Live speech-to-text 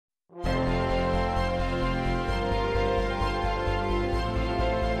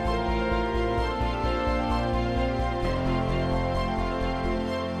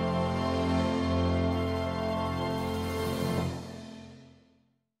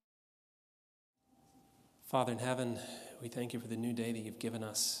Father in heaven, we thank you for the new day that you've given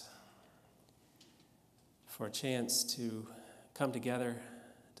us, for a chance to come together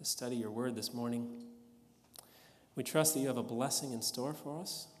to study your word this morning. We trust that you have a blessing in store for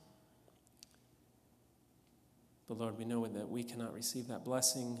us. But Lord, we know that we cannot receive that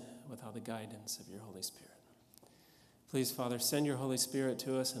blessing without the guidance of your Holy Spirit. Please, Father, send your Holy Spirit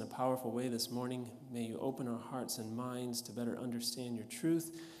to us in a powerful way this morning. May you open our hearts and minds to better understand your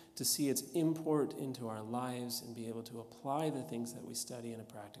truth, to see its import into our lives, and be able to apply the things that we study in a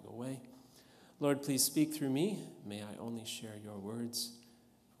practical way. Lord, please speak through me. May I only share your words.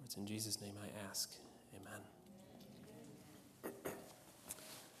 For it's in Jesus' name I ask. Amen.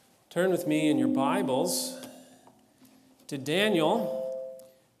 Turn with me in your Bibles to Daniel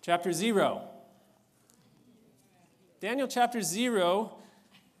chapter 0. Daniel chapter 0,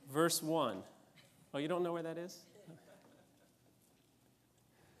 verse 1. Oh, you don't know where that is?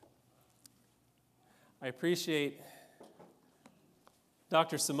 I appreciate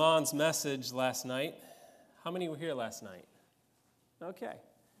Dr. Saman's message last night. How many were here last night? Okay.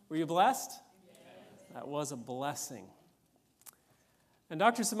 Were you blessed? Yes. That was a blessing. And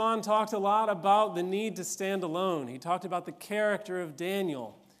Dr. Saman talked a lot about the need to stand alone. He talked about the character of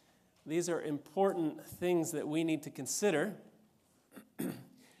Daniel. These are important things that we need to consider.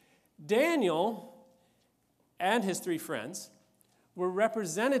 Daniel and his three friends were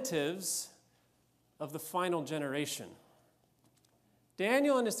representatives of the final generation.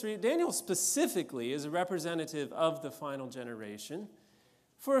 Daniel specifically is a representative of the final generation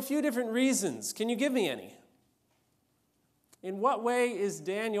for a few different reasons. Can you give me any? In what way is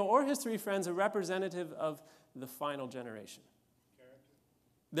Daniel or his three friends a representative of the final generation?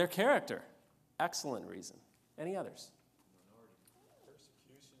 Their character. Excellent reason. Any others?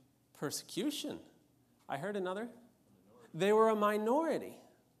 Persecution. I heard another. They were a minority.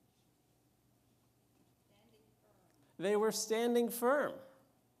 They were standing firm.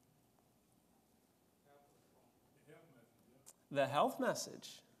 The health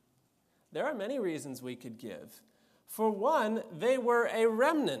message. There are many reasons we could give. For one, they were a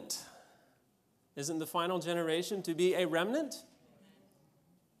remnant. Isn't the final generation to be a remnant?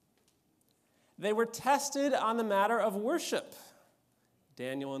 They were tested on the matter of worship.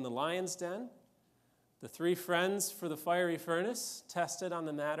 Daniel in the lion's den, the three friends for the fiery furnace, tested on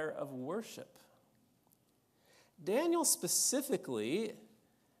the matter of worship. Daniel specifically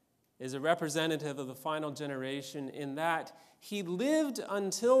is a representative of the final generation in that he lived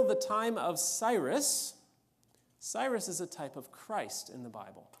until the time of Cyrus. Cyrus is a type of Christ in the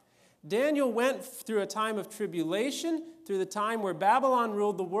Bible. Daniel went through a time of tribulation, through the time where Babylon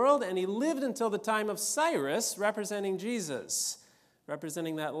ruled the world, and he lived until the time of Cyrus, representing Jesus,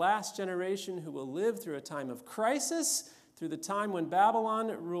 representing that last generation who will live through a time of crisis, through the time when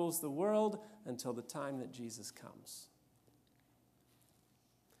Babylon rules the world, until the time that Jesus comes.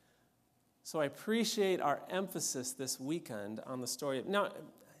 So I appreciate our emphasis this weekend on the story of... Now,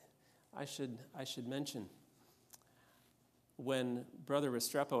 I should mention, when Brother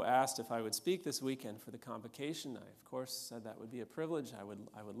Restrepo asked if I would speak this weekend for the convocation, I, of course, said that would be a privilege. I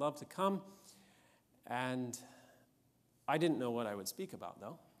would love to come. And I didn't know what I would speak about,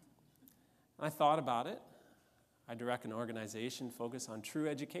 though. I thought about it. I direct an organization focused on true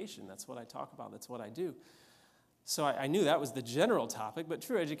education. That's what I talk about. That's what I do. So I knew that was the general topic, but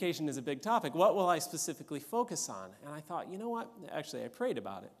true education is a big topic. What will I specifically focus on? And I thought, you know what? Actually, I prayed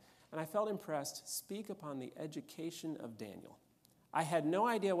about it. And I felt impressed. Speak upon the education of Daniel. I had no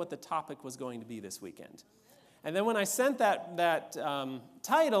idea what the topic was going to be this weekend. And then when I sent that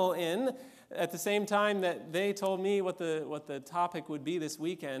title in, at the same time that they told me what the topic would be this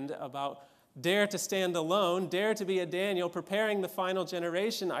weekend about dare to stand alone, dare to be a Daniel, preparing the final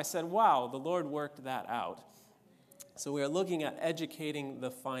generation, I said, wow, the Lord worked that out. So we are looking at educating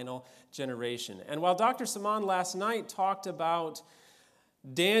the final generation. And while Dr. Saman last night talked about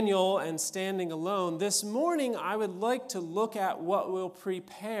Daniel and standing alone, this morning I would like to look at what will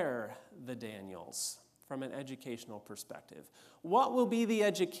prepare the Daniels from an educational perspective. What will be the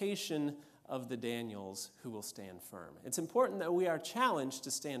education of the Daniels who will stand firm? It's important that we are challenged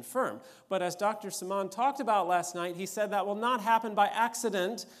to stand firm. But as Dr. Saman talked about last night, he said that will not happen by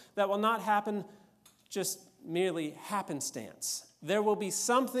accident. That will not happen just merely happenstance. There will be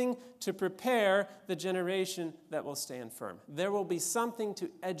something to prepare the generation that will stand firm. There will be something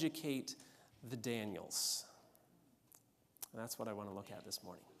to educate the Daniels. And that's what I want to look at this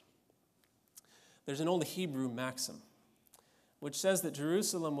morning. There's an old Hebrew maxim which says that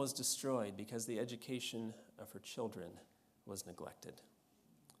Jerusalem was destroyed because the education of her children was neglected.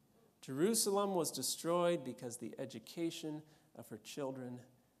 Jerusalem was destroyed because the education of her children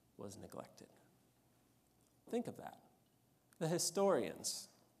was neglected. Think of that. The historians,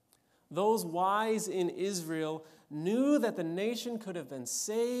 those wise in Israel, knew that the nation could have been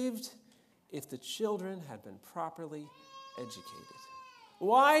saved if the children had been properly educated.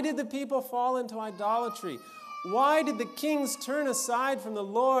 Why did the people fall into idolatry? Why did the kings turn aside from the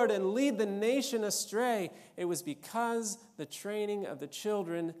Lord and lead the nation astray? It was because the training of the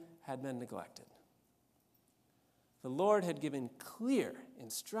children had been neglected. The Lord had given clear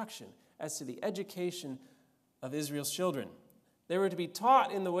instruction as to the education of Israel's children. They were to be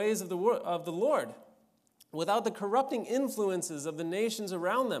taught in the ways of the Lord, without the corrupting influences of the nations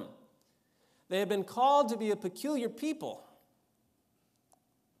around them. They had been called to be a peculiar people.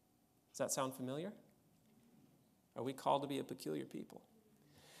 Does that sound familiar? Are we called to be a peculiar people?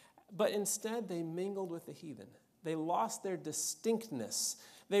 But instead, they mingled with the heathen. They lost their distinctness.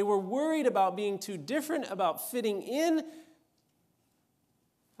 They were worried about being too different, about fitting in,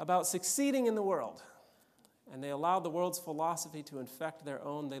 about succeeding in the world. And they allowed the world's philosophy to infect their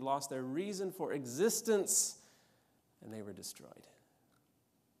own. They lost their reason for existence, and they were destroyed.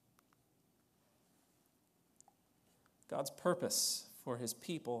 God's purpose for his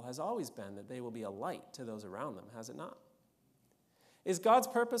people has always been that they will be a light to those around them, has it not? Is God's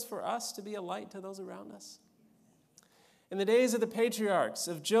purpose for us to be a light to those around us? In the days of the patriarchs,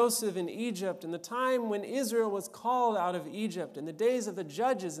 of Joseph in Egypt, in the time when Israel was called out of Egypt, in the days of the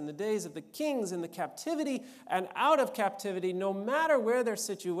judges, in the days of the kings, in the captivity and out of captivity, no matter where their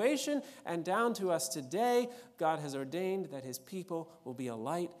situation, and down to us today, God has ordained that his people will be a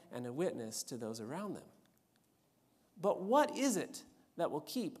light and a witness to those around them. But what is it that will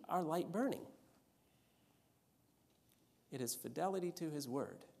keep our light burning? It is fidelity to his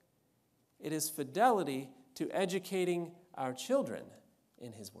word. It is fidelity to educating our children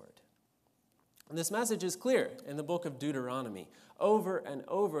in his word. And this message is clear in the book of Deuteronomy. Over and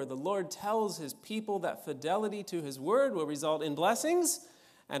over, the Lord tells his people that fidelity to his word will result in blessings,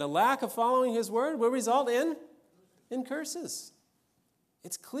 and a lack of following his word will result in curses.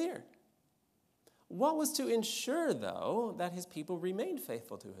 It's clear. What was to ensure, though, that his people remained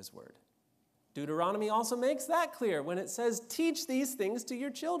faithful to his word? Deuteronomy also makes that clear when it says, teach these things to your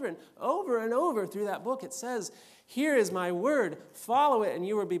children. Over and over through that book, it says, here is my word, follow it and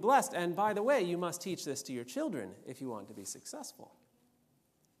you will be blessed. And by the way, you must teach this to your children if you want to be successful.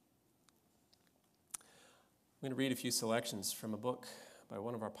 I'm going to read a few selections from a book by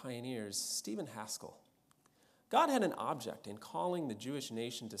one of our pioneers, Stephen Haskell. God had an object in calling the Jewish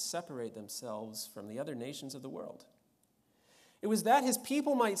nation to separate themselves from the other nations of the world. It was that his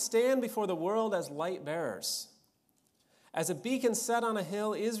people might stand before the world as light bearers. As a beacon set on a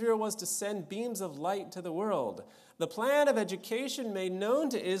hill, Israel was to send beams of light to the world. The plan of education made known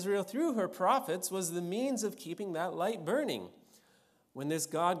to Israel through her prophets was the means of keeping that light burning. When this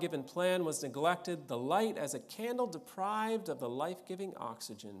God-given plan was neglected, the light as a candle deprived of the life-giving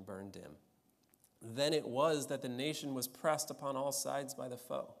oxygen burned dim. Then it was that the nation was pressed upon all sides by the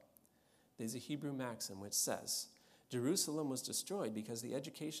foe. There's a Hebrew maxim which says, Jerusalem was destroyed because the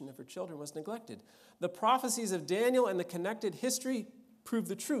education of her children was neglected. The prophecies of Daniel and the connected history prove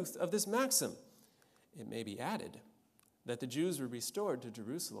the truth of this maxim. It may be added that the Jews were restored to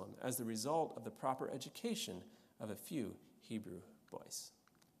Jerusalem as the result of the proper education of a few Hebrew boys.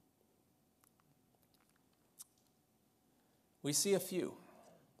 We see a few.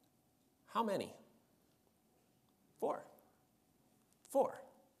 How many? 4. 4.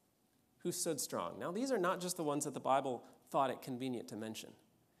 Who stood strong. Now, these are not just the ones that the Bible thought it convenient to mention.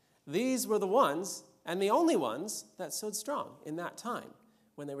 These were the ones, and the only ones, that stood strong in that time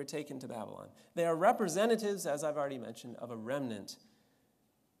when they were taken to Babylon. They are representatives, as I've already mentioned, of a remnant,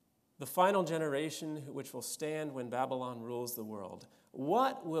 the final generation which will stand when Babylon rules the world.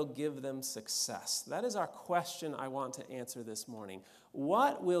 What will give them success? That is our question I want to answer this morning.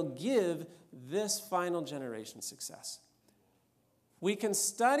 What will give this final generation success? We can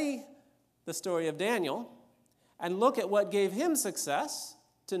study the story of Daniel and look at what gave him success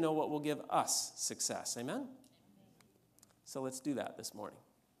to know what will give us success. Amen? So let's do that this morning.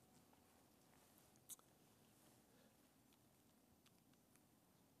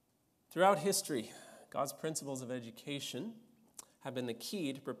 Throughout history, God's principles of education have been the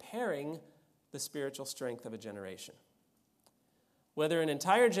key to preparing the spiritual strength of a generation. Whether an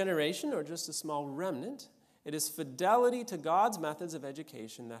entire generation or just a small remnant, it is fidelity to God's methods of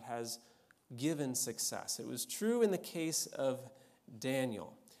education that has given success. It was true in the case of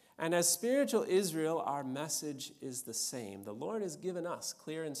Daniel. And as spiritual Israel, our message is the same. The Lord has given us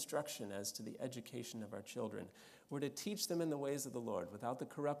clear instruction as to the education of our children. We're to teach them in the ways of the Lord without the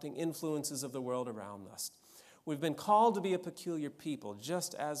corrupting influences of the world around us. We've been called to be a peculiar people,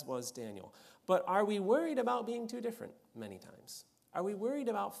 just as was Daniel. But are we worried about being too different many times? Are we worried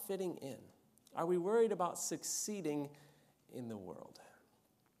about fitting in? Are we worried about succeeding in the world?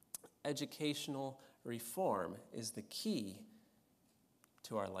 Educational reform is the key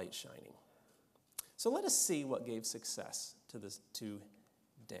to our light shining. So let us see what gave success to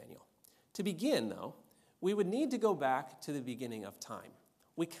Daniel. To begin, though, we would need to go back to the beginning of time.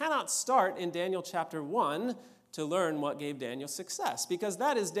 We cannot start in Daniel chapter 1 to learn what gave Daniel success, because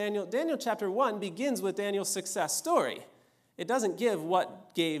that is Daniel chapter 1 begins with Daniel's success story. It doesn't give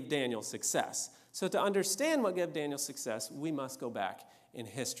what gave Daniel success. So to understand what gave Daniel success, we must go back in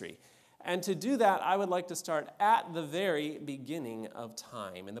history. And to do that, I would like to start at the very beginning of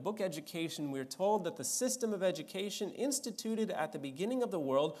time. In the book Education, we're told that the system of education instituted at the beginning of the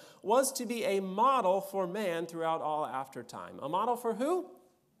world was to be a model for man throughout all after time. A model for who?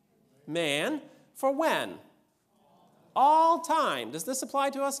 Man. For when? All time. Does this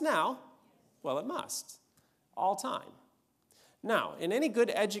apply to us now? Well, it must. All time. Now, in any good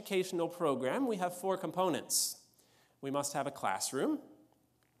educational program, we have 4 components. We must have a classroom.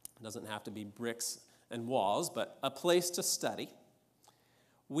 It doesn't have to be bricks and walls, but a place to study.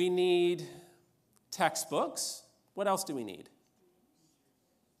 We need textbooks. What else do we need?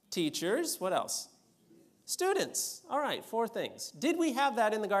 Teachers. What else? Students. All right, 4 things. Did we have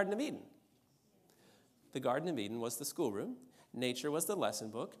that in the Garden of Eden? The Garden of Eden was the schoolroom. Nature was the lesson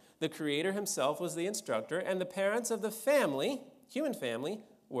book. The Creator himself was the instructor, and the parents of the family, human family,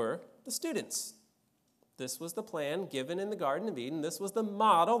 were the students. This was the plan given in the Garden of Eden. This was the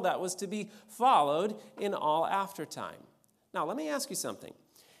model that was to be followed in all after time. Now, let me ask you something.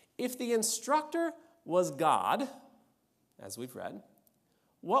 If the instructor was God, as we've read,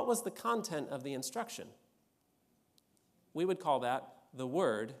 what was the content of the instruction? We would call that the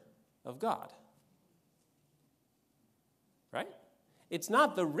Word of God. Right? It's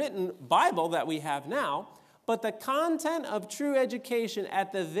not the written Bible that we have now, but the content of true education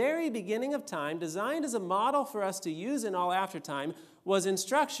at the very beginning of time, designed as a model for us to use in all after time, was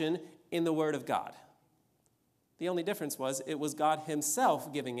instruction in the Word of God. The only difference was it was God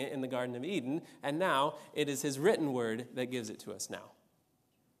himself giving it in the Garden of Eden, and now it is his written word that gives it to us now.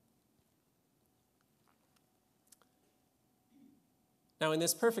 Now, in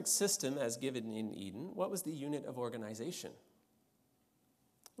this perfect system as given in Eden, what was the unit of organization?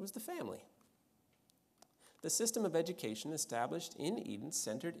 It was the family. The system of education established in Eden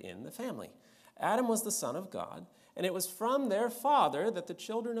centered in the family. Adam was the son of God, and it was from their father that the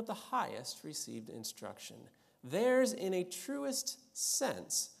children of the highest received instruction. Theirs, in a truest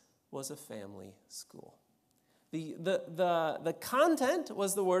sense, was a family school. The content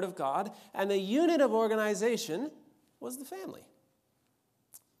was the Word of God, and the unit of organization was the family.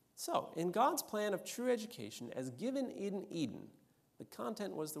 So, in God's plan of true education, as given in Eden, the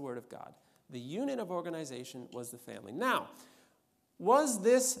content was the Word of God. The unit of organization was the family. Now, was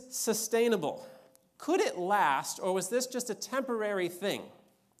this sustainable? Could it last, or was this just a temporary thing?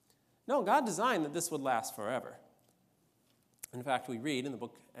 No, God designed that this would last forever. In fact, we read in the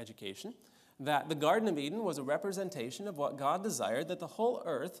book Education that the Garden of Eden was a representation of what God desired that the whole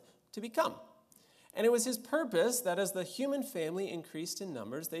earth to become. And it was his purpose that as the human family increased in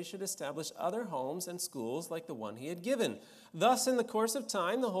numbers, they should establish other homes and schools like the one he had given. Thus, in the course of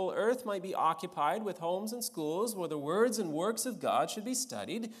time, the whole earth might be occupied with homes and schools where the words and works of God should be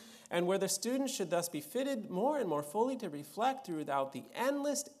studied, and where the students should thus be fitted more and more fully to reflect throughout the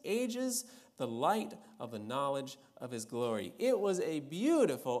endless ages the light of the knowledge of his glory. It was a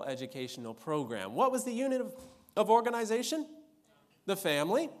beautiful educational program. What was the unit of organization? The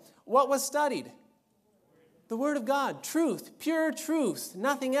family. What was studied? The Word of God, truth, pure truth,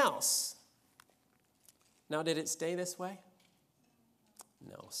 nothing else. Now, did it stay this way?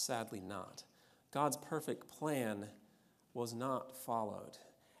 No, sadly not. God's perfect plan was not followed.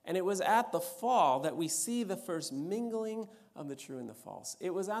 And it was at the fall that we see the first mingling of the true and the false.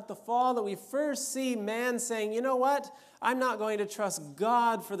 It was at the fall that we first see man saying, you know what? I'm not going to trust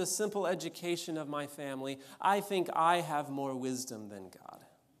God for the simple education of my family. I think I have more wisdom than God.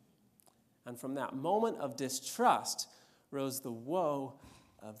 And from that moment of distrust rose the woe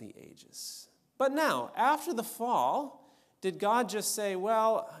of the ages. But now, after the fall, did God just say,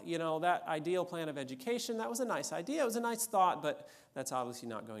 well, you know, that ideal plan of education, that was a nice idea, it was a nice thought, but that's obviously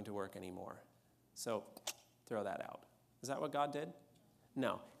not going to work anymore. So throw that out. Is that what God did?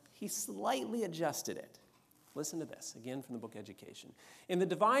 No. He slightly adjusted it. Listen to this, again from the book Education. In the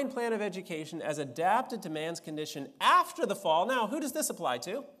divine plan of education as adapted to man's condition after the fall, now who does this apply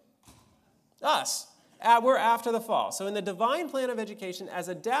to? Us. We're after the fall. So in the divine plan of education, as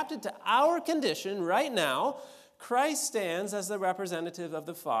adapted to our condition right now, Christ stands as the representative of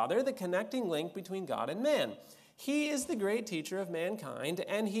the Father, the connecting link between God and man. He is the great teacher of mankind,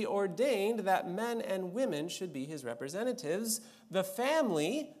 and he ordained that men and women should be his representatives. The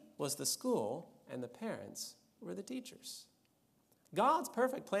family was the school, and the parents were the teachers. God's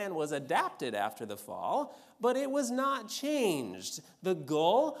perfect plan was adapted after the fall, but it was not changed. The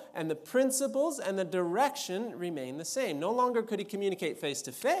goal and the principles and the direction remain the same. No longer could he communicate face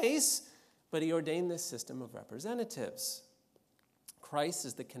to face, but he ordained this system of representatives. Christ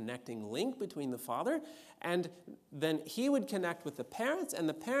is the connecting link between the Father, and then he would connect with the parents, and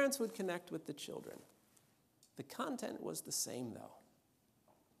the parents would connect with the children. The content was the same, though.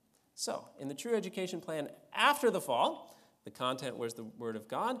 So, in the true education plan after the fall, the content was the Word of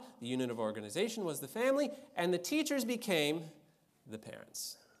God, the unit of organization was the family, and the teachers became the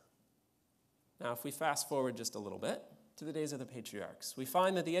parents. Now, if we fast forward just a little bit to the days of the patriarchs, we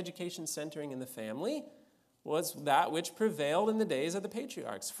find that the education centering in the family was that which prevailed in the days of the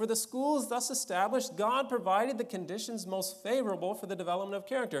patriarchs. For the schools thus established, God provided the conditions most favorable for the development of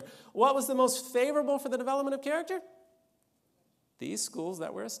character. What was the most favorable for the development of character? These schools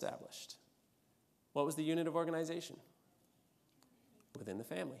that were established. What was the unit of organization? Within the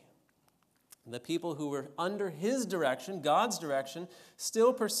family. The people who were under his direction, God's direction,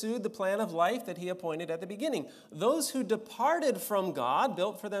 still pursued the plan of life that he appointed at the beginning. Those who departed from God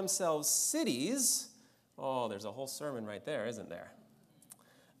built for themselves cities. Oh, there's a whole sermon right there, isn't there?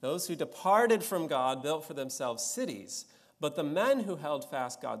 Those who departed from God built for themselves cities, but the men who held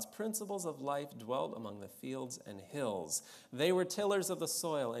fast God's principles of life dwelt among the fields and hills. They were tillers of the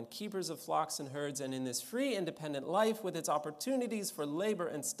soil and keepers of flocks and herds, and in this free, independent life, with its opportunities for labor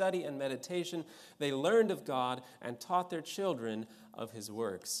and study and meditation, they learned of God and taught their children of his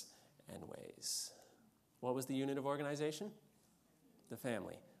works and ways. What was the unit of organization? The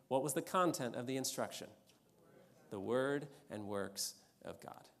family. What was the content of the instruction? The word and works of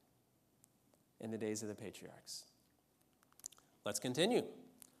God in the days of the patriarchs. Let's continue.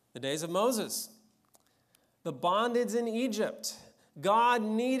 The days of Moses. The bondage in Egypt. God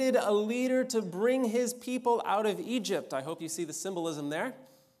needed a leader to bring his people out of Egypt. I hope you see the symbolism there.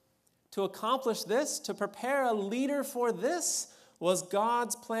 To accomplish this, to prepare a leader for this, was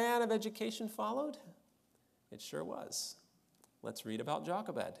God's plan of education followed? It sure was. Let's read about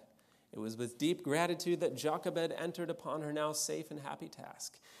Jochebed. It was with deep gratitude that Jochebed entered upon her now safe and happy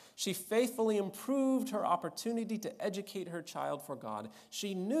task. She faithfully improved her opportunity to educate her child for God.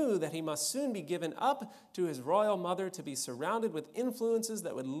 She knew that he must soon be given up to his royal mother to be surrounded with influences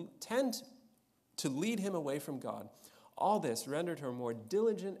that would tend to lead him away from God. All this rendered her more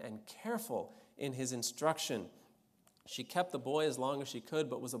diligent and careful in his instruction. She kept the boy as long as she could,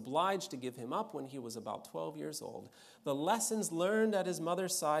 but was obliged to give him up when he was about 12 years old. The lessons learned at his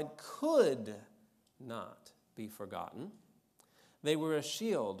mother's side could not be forgotten. They were a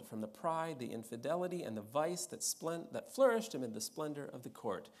shield from the pride, the infidelity, and the vice that flourished amid the splendor of the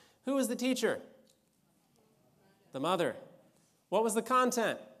court. Who was the teacher? The mother. What was the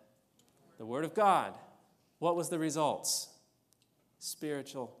content? The Word of God. What was the results?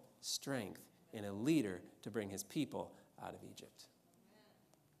 Spiritual strength in a leader to bring his people out of Egypt.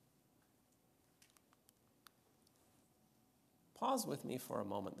 Pause with me for a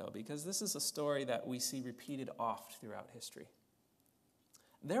moment, though, because this is a story that we see repeated oft throughout history.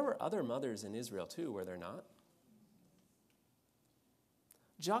 There were other mothers in Israel, too, were there not?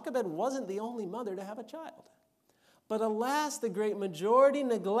 Jochebed wasn't the only mother to have a child. But alas, the great majority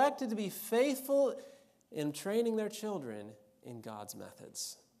neglected to be faithful in training their children in God's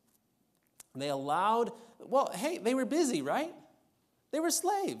methods. They allowed, they were busy, right? They were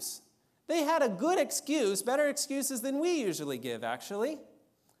slaves. They had a good excuse, better excuses than we usually give, actually.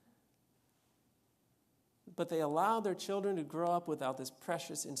 But they allowed their children to grow up without this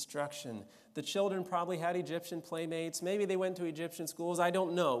precious instruction. The children probably had Egyptian playmates. Maybe they went to Egyptian schools. I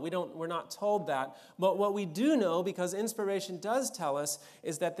don't know. We're not told that. But what we do know, because inspiration does tell us,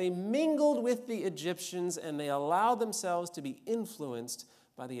 is that they mingled with the Egyptians and they allowed themselves to be influenced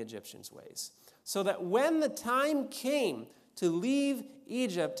by the Egyptians' ways. So that when the time came to leave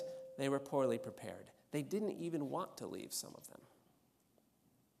Egypt, they were poorly prepared. They didn't even want to leave, some of them.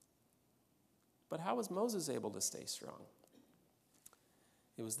 But how was Moses able to stay strong?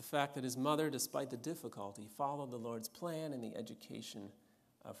 It was the fact that his mother, despite the difficulty, followed the Lord's plan in the education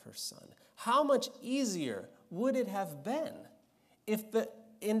of her son. How much easier would it have been if the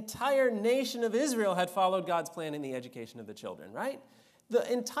entire nation of Israel had followed God's plan in the education of the children, right?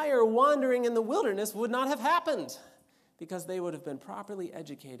 The entire wandering in the wilderness would not have happened because they would have been properly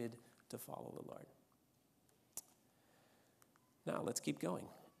educated to follow the Lord. Now, let's keep going.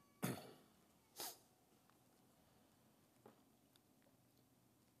 I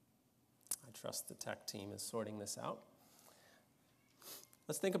trust the tech team is sorting this out.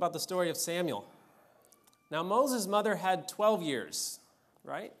 Let's think about the story of Samuel. Now, Moses' mother had 12 years,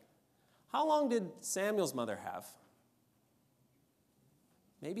 right? How long did Samuel's mother have?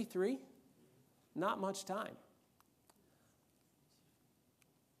 Maybe 3? Not much time.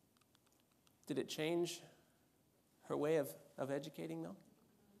 Did it change her way of educating, though?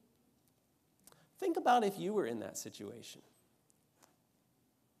 Think about if you were in that situation.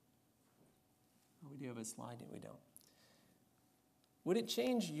 Oh, we do have a slide, we don't. Would it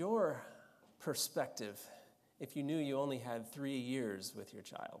change your perspective if you knew you only had 3 years with your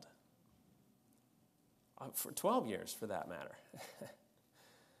child? For 12 years, for that matter.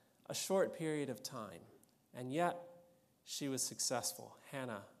 A short period of time. And yet, she was successful.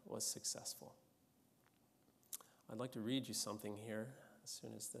 Hannah was successful. I'd like to read you something here as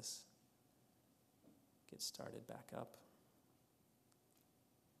soon as this gets started back up.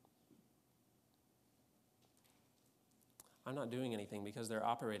 I'm not doing anything because they're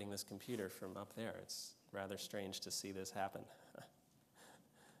operating this computer from up there. It's rather strange to see this happen.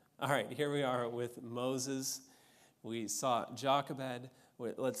 All right, here we are with Moses. We saw Jochebed.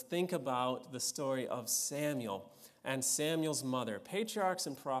 Let's think about the story of Samuel and Samuel's mother. Patriarchs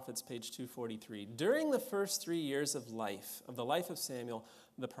and Prophets, page 243. During the first 3 years of the life of Samuel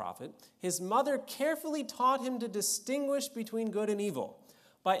the prophet, his mother carefully taught him to distinguish between good and evil.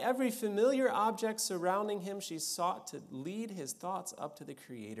 By every familiar object surrounding him, she sought to lead his thoughts up to the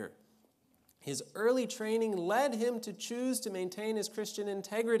Creator. His early training led him to choose to maintain his Christian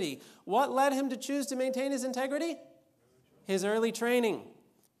integrity. What led him to choose to maintain his integrity? His early training.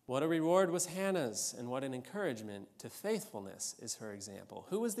 What a reward was Hannah's, and what an encouragement to faithfulness is her example.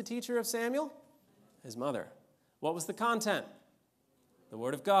 Who was the teacher of Samuel? His mother. What was the content? The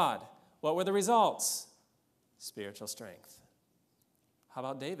Word of God. What were the results? Spiritual strength. How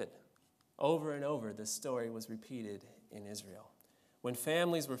about David? Over and over, this story was repeated in Israel. When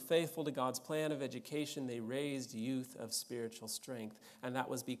families were faithful to God's plan of education, they raised youth of spiritual strength. And that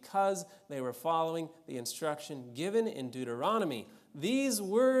was because they were following the instruction given in Deuteronomy. These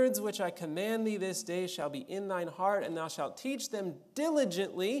words which I command thee this day shall be in thine heart, and thou shalt teach them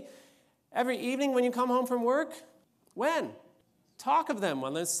diligently every evening when you come home from work. When? Talk of them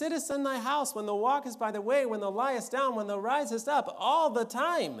when thou sittest in thy house, when thou walkest by the way, when thou liest down, when thou risest up. All the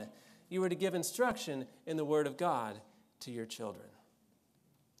time you are to give instruction in the word of God to your children.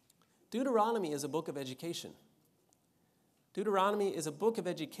 Deuteronomy is a book of education. Deuteronomy is a book of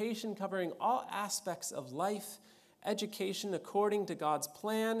education covering all aspects of life. Education according to God's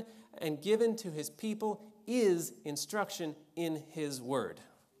plan and given to his people is instruction in his word.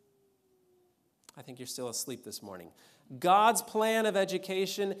 I think you're still asleep this morning. God's plan of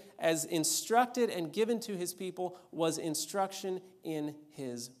education as instructed and given to his people was instruction in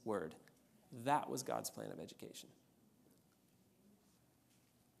his word. That was God's plan of education.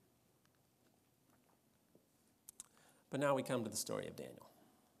 But now we come to the story of Daniel.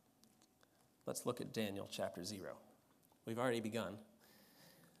 Let's look at Daniel chapter 0. We've already begun,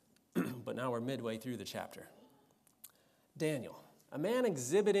 but now we're midway through the chapter. Daniel, a man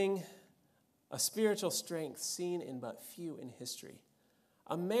exhibiting a spiritual strength seen in but few in history.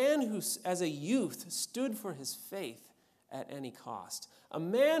 A man who, as a youth, stood for his faith at any cost. A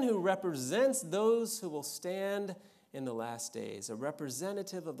man who represents those who will stand in the last days. A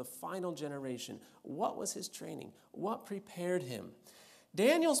representative of the final generation. What was his training? What prepared him?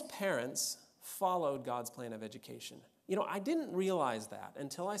 Daniel's parents followed God's plan of education. You know, I didn't realize that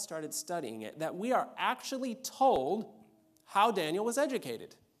until I started studying it, that we are actually told how Daniel was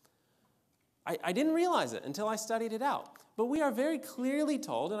educated. I didn't realize it until I studied it out. But we are very clearly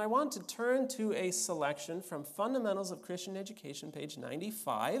told, and I want to turn to a selection from Fundamentals of Christian Education, page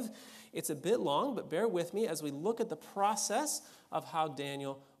 95. It's a bit long, but bear with me as we look at the process of how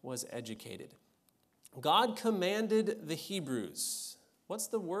Daniel was educated. God commanded the Hebrews. What's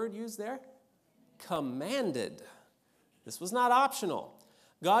the word used there? Commanded. This was not optional.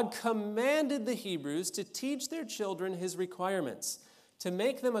 God commanded the Hebrews to teach their children his requirements, to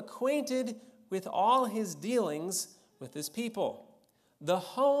make them acquainted with all his dealings with his people. The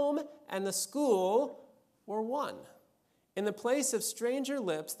home and the school were one. In the place of stranger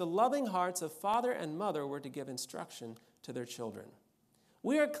lips, the loving hearts of father and mother were to give instruction to their children.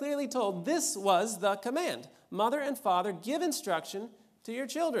 We are clearly told this was the command. Mother and father, give instruction to your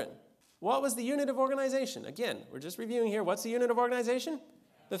children. What was the unit of organization? Again, we're just reviewing here. What's the unit of organization?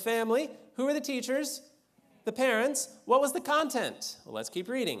 The family. Who are the teachers? The parents. What was the content? Well, let's keep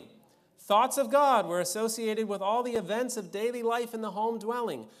reading. Thoughts of God were associated with all the events of daily life in the home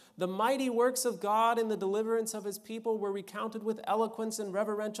dwelling. The mighty works of God in the deliverance of his people were recounted with eloquence and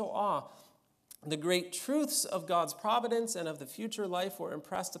reverential awe. The great truths of God's providence and of the future life were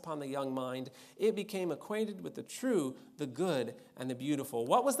impressed upon the young mind. It became acquainted with the true, the good, and the beautiful.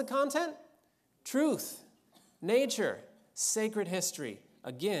 What was the content? Truth, nature, sacred history.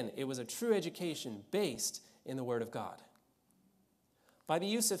 Again, it was a true education based in the Word of God. By the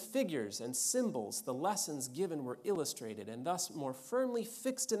use of figures and symbols, the lessons given were illustrated and thus more firmly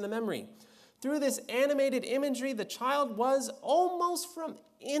fixed in the memory. Through this animated imagery, the child was, almost from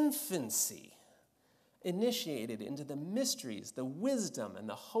infancy, initiated into the mysteries, the wisdom, and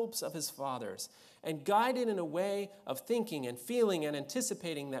the hopes of his fathers, and guided in a way of thinking and feeling and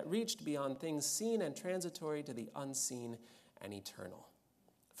anticipating that reached beyond things seen and transitory to the unseen and eternal.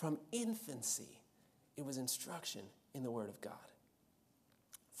 From infancy, it was instruction in the Word of God.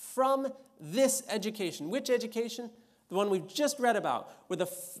 From this education, which education? The one we've just read about, where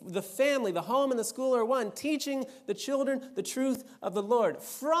the family, the home, and the school are one, teaching the children the truth of the Lord.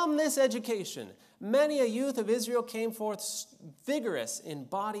 From this education, many a youth of Israel came forth vigorous in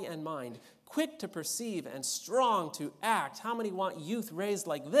body and mind, quick to perceive and strong to act. How many want youth raised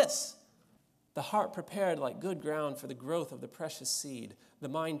like this? The heart prepared like good ground for the growth of the precious seed, the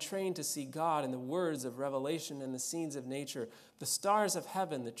mind trained to see God in the words of revelation and the scenes of nature, the stars of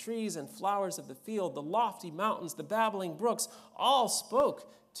heaven, the trees and flowers of the field, the lofty mountains, the babbling brooks, all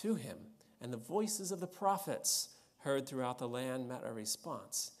spoke to him. And the voices of the prophets heard throughout the land met a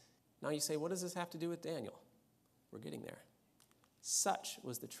response. Now you say, what does this have to do with Daniel? We're getting there. Such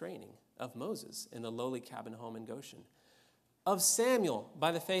was the training of Moses in the lowly cabin home in Goshen, of Samuel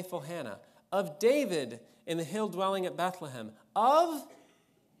by the faithful Hannah, of David in the hill dwelling at Bethlehem, of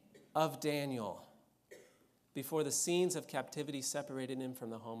Daniel before the scenes of captivity separated him from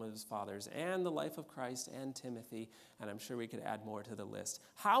the home of his fathers, and the life of Christ and Timothy, and I'm sure we could add more to the list.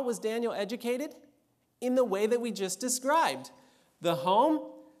 How was Daniel educated? In the way that we just described. The home,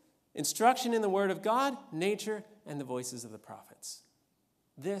 instruction in the Word of God, nature, and the voices of the prophets.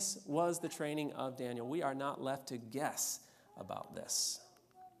 This was the training of Daniel. We are not left to guess about this.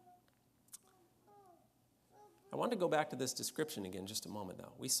 I want to go back to this description again just a moment,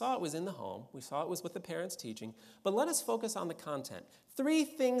 though. We saw it was in the home. We saw it was with the parents teaching. But let us focus on the content. 3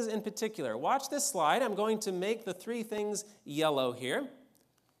 things in particular. Watch this slide. I'm going to make the 3 things yellow here.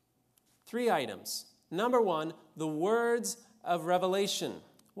 3 items. Number 1, the words of revelation.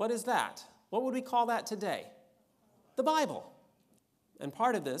 What is that? What would we call that today? The Bible. And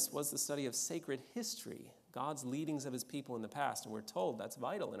part of this was the study of sacred history, God's leadings of his people in the past, and we're told that's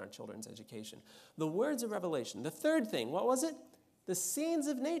vital in our children's education. The words of revelation. The 3rd thing, what was it? The scenes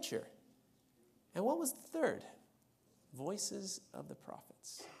of nature. And what was the 3rd? Voices of the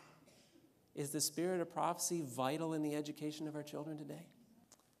prophets. Is the spirit of prophecy vital in the education of our children today?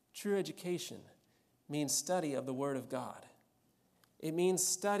 True education means study of the Word of God. It means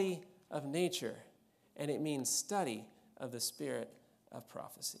study of nature, and it means study of the spirit of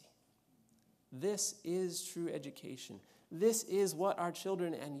prophecy. This is true education. This is what our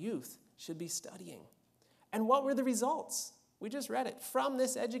children and youth should be studying. And what were the results? We just read it. From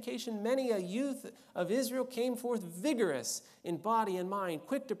this education, many a youth of Israel came forth vigorous in body and mind,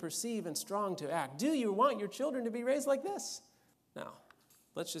 quick to perceive and strong to act. Do you want your children to be raised like this? Now,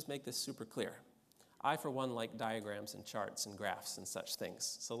 let's just make this super clear. I, for one, like diagrams and charts and graphs and such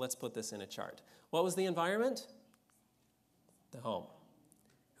things. So let's put this in a chart. What was the environment? The home.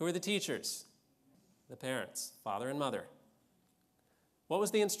 Who are the teachers? The parents, father and mother. What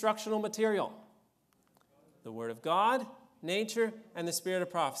was the instructional material? The Word of God, nature, and the spirit of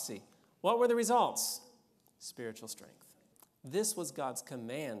prophecy. What were the results? Spiritual strength. This was God's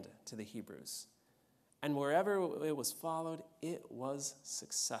command to the Hebrews. And wherever it was followed, it was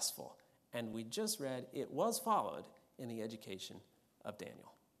successful. And we just read it was followed in the education of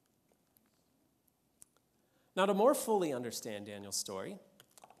Daniel. Now, to more fully understand Daniel's story,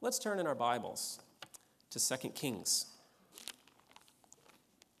 let's turn in our Bibles to 2 Kings.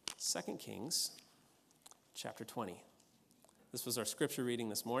 2 Kings, chapter 20. This was our scripture reading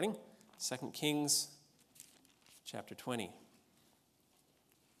this morning. 2 Kings, chapter 20.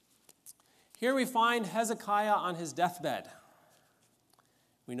 Here we find Hezekiah on his deathbed.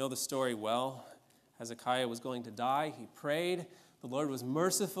 We know the story well. Hezekiah was going to die. He prayed. The Lord was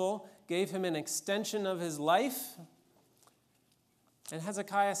merciful, gave him an extension of his life. And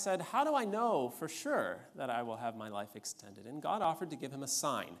Hezekiah said, how do I know for sure that I will have my life extended? And God offered to give him a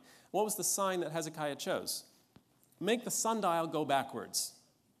sign. What was the sign that Hezekiah chose? Make the sundial go backwards.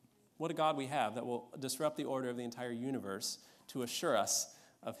 What a God we have that will disrupt the order of the entire universe to assure us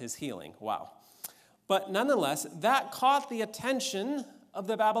of his healing. Wow. But nonetheless, that caught the attention of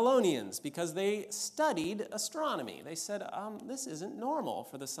the Babylonians because they studied astronomy. They said, this isn't normal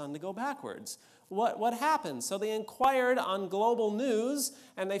for the sun to go backwards. What happened? So they inquired on global news,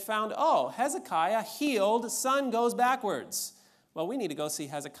 and they found, Hezekiah healed, sun goes backwards. Well, we need to go see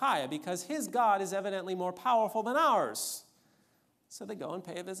Hezekiah because his God is evidently more powerful than ours. So they go and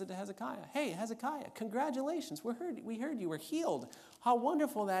pay a visit to Hezekiah. Hey, Hezekiah, congratulations. We heard you were healed. How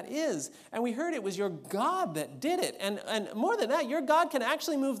wonderful that is. And we heard it was your God that did it. And more than that, your God can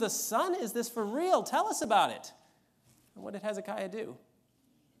actually move the sun? Is this for real? Tell us about it. And what did Hezekiah do?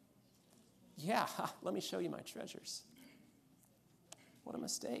 Yeah, let me show you my treasures. What a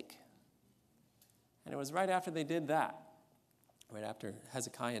mistake. And it was right after they did that, right after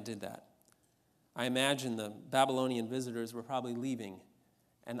Hezekiah did that, I imagine the Babylonian visitors were probably leaving,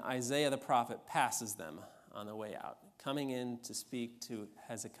 and Isaiah the prophet passes them on the way out, coming in to speak to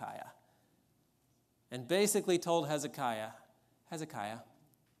Hezekiah, and basically told Hezekiah,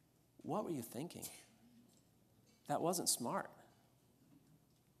 what were you thinking? That wasn't smart.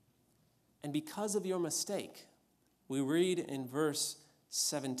 And because of your mistake, we read in verse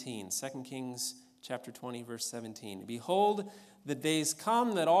 17, 2 Kings chapter 20, verse 17, behold, the days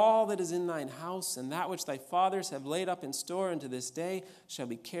come that all that is in thine house and that which thy fathers have laid up in store unto this day shall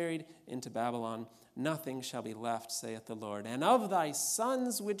be carried into Babylon. Nothing shall be left, saith the Lord. And of thy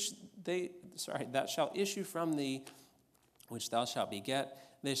sons that shall issue from thee, which thou shalt beget,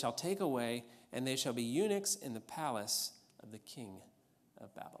 they shall take away, and they shall be eunuchs in the palace of the king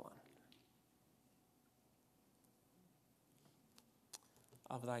of Babylon.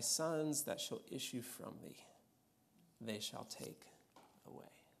 Of thy sons that shall issue from thee, they shall take away.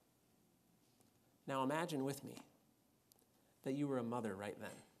 Now imagine with me that you were a mother right then.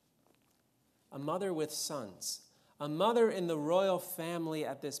 A mother with sons. A mother in the royal family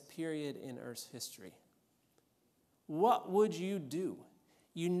at this period in Earth's history. What would you do?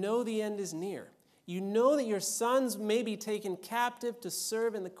 You know the end is near. You know that your sons may be taken captive to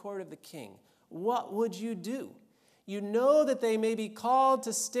serve in the court of the king. What would you do? You know that they may be called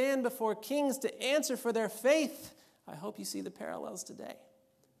to stand before kings to answer for their faith. I hope you see the parallels today.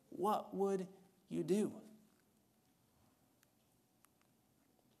 What would you do?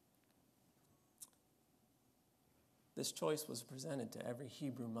 This choice was presented to every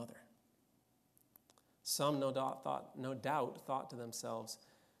Hebrew mother. Some no doubt thought to themselves,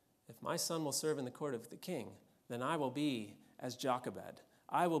 if my son will serve in the court of the king, then I will be as Jochebed.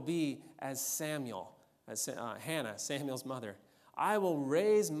 I will be as Samuel, as Hannah, Samuel's mother. I will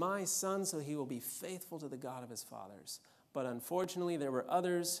raise my son so he will be faithful to the God of his fathers. But unfortunately, there were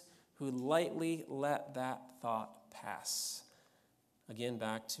others who lightly let that thought pass. Again,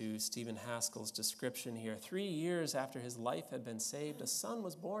 back to Stephen Haskell's description here. 3 years after his life had been saved, a son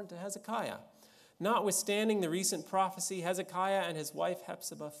was born to Hezekiah. Notwithstanding the recent prophecy, Hezekiah and his wife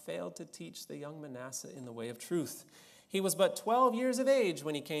Hephzibah failed to teach the young Manasseh in the way of truth. He was but 12 years of age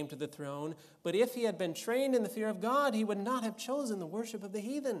when he came to the throne, but if he had been trained in the fear of God, he would not have chosen the worship of the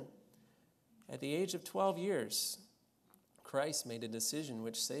heathen. At the age of 12 years, Christ made a decision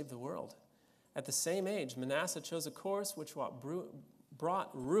which saved the world. At the same age, Manasseh chose a course which brought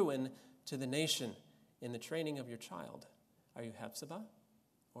ruin to the nation. In the training of your child, are you Hephzibah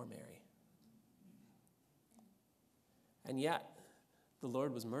or Mary? And yet, the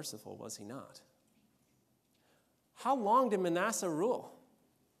Lord was merciful, was he not? How long did Manasseh rule?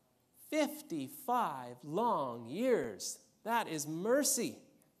 55 long years. That is mercy.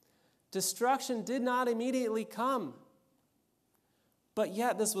 Destruction did not immediately come. But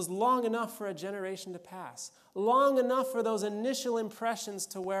yet this was long enough for a generation to pass. Long enough for those initial impressions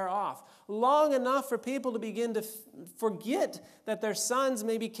to wear off. Long enough for people to begin to forget that their sons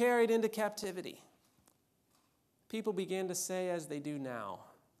may be carried into captivity. People began to say, as they do now,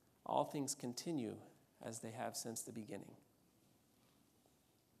 all things continue as they have since the beginning.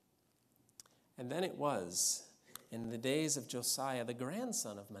 And then it was in the days of Josiah, the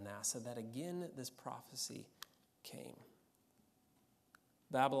grandson of Manasseh, that again this prophecy came.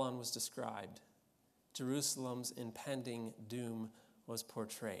 Babylon was described. Jerusalem's impending doom was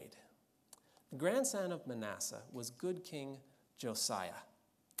portrayed. The grandson of Manasseh was good King Josiah.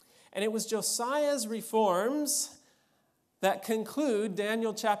 And it was Josiah's reforms that conclude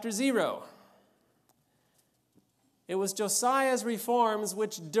Daniel chapter 0. It was Josiah's reforms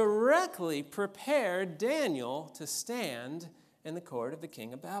which directly prepared Daniel to stand in the court of the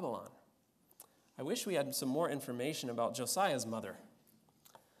king of Babylon. I wish we had some more information about Josiah's mother.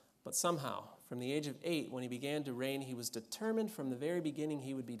 But somehow, from the age of 8, when he began to reign, he was determined from the very beginning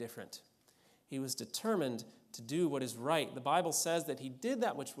he would be different. He was determined to do what is right. The Bible says that he did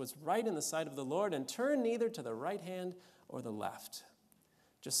that which was right in the sight of the Lord and turned neither to the right hand or the left.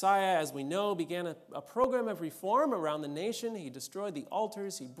 Josiah, as we know, began a program of reform around the nation. He destroyed the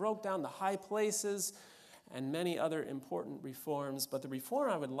altars, he broke down the high places, and many other important reforms. But the reform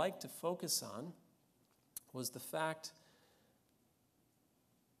I would like to focus on was the fact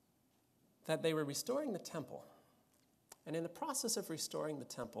that they were restoring the temple. And in the process of restoring the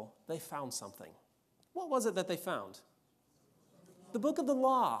temple, they found something. What was it that they found? The book of the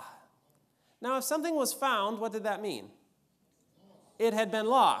law. Now, if something was found, what did that mean? It had been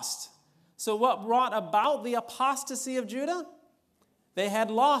lost. So what brought about the apostasy of Judah? They had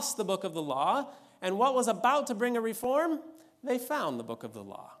lost the book of the law. And what was about to bring a reform? They found the book of the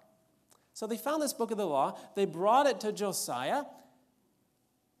law. So they found this book of the law. They brought it to Josiah.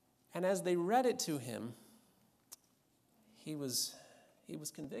 And as they read it to him, he was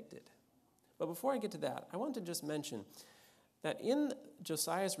convicted. But before I get to that, I want to just mention that in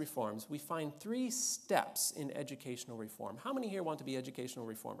Josiah's reforms, we find 3 steps in educational reform. How many here want to be educational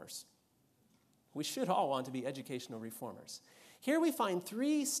reformers? We should all want to be educational reformers. Here we find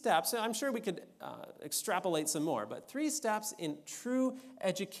 3 steps. I'm sure we could extrapolate some more, but 3 steps in true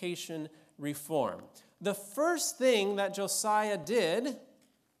education reform. The first thing that Josiah did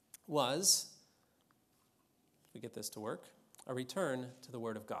was, if we get this to work, a return to the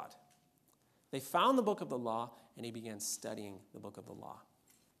Word of God. They found the book of the law, and he began studying the book of the law.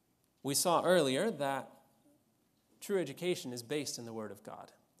 We saw earlier that true education is based in the Word of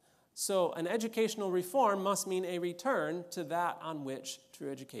God. So an educational reform must mean a return to that on which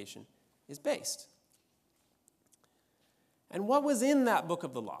true education is based. And what was in that book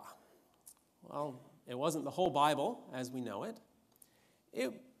of the law? Well, it wasn't the whole Bible as we know it.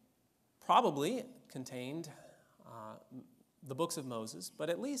 It probably contained the books of Moses,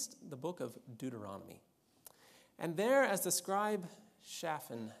 but at least the book of Deuteronomy. And there, as the scribe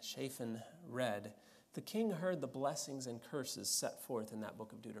Shaphan read, the king heard the blessings and curses set forth in that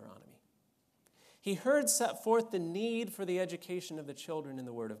book of Deuteronomy. He heard set forth the need for the education of the children in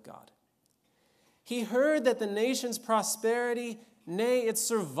the Word of God. He heard that the nation's prosperity, nay, its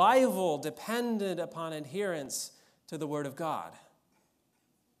survival, depended upon adherence to the Word of God.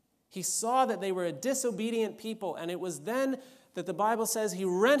 He saw that they were a disobedient people, and it was then that the Bible says he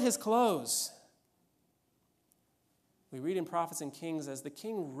rent his clothes. We read in Prophets and Kings, as the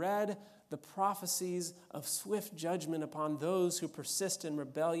king read the prophecies of swift judgment upon those who persist in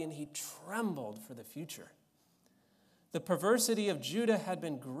rebellion, he trembled for the future. The perversity of Judah had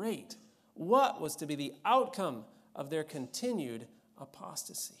been great. What was to be the outcome of their continued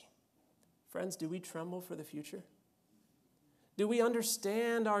apostasy? Friends, do we tremble for the future? Do we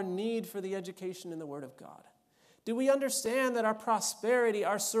understand our need for the education in the Word of God? Do we understand that our prosperity,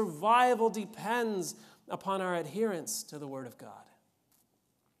 our survival depends upon our adherence to the Word of God?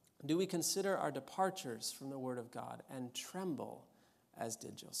 Do we consider our departures from the Word of God and tremble as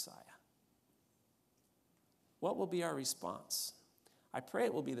did Josiah? What will be our response? I pray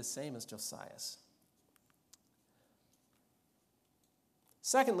it will be the same as Josiah's.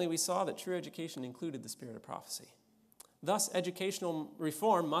 Secondly, we saw that true education included the spirit of prophecy. Thus, educational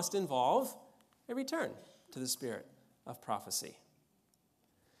reform must involve a return to the spirit of prophecy.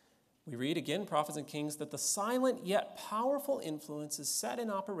 We read again, Prophets and Kings, that the silent yet powerful influences set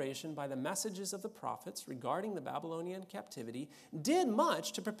in operation by the messages of the prophets regarding the Babylonian captivity did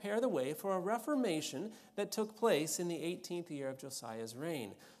much to prepare the way for a reformation that took place in the 18th year of Josiah's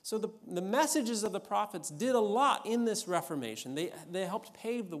reign. So the messages of the prophets did a lot in this reformation. They helped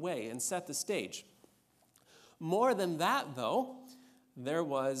pave the way and set the stage. More than that, though, there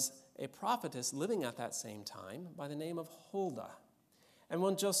was a prophetess living at that same time by the name of Huldah. And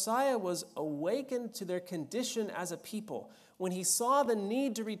when Josiah was awakened to their condition as a people, when he saw the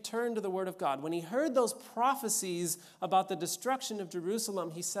need to return to the Word of God, when he heard those prophecies about the destruction of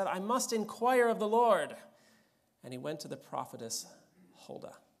Jerusalem, he said, I must inquire of the Lord. And he went to the prophetess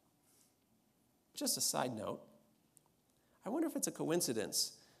Huldah. Just a side note, I wonder if it's a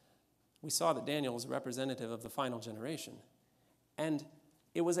coincidence. We saw that Daniel was a representative of the final generation. And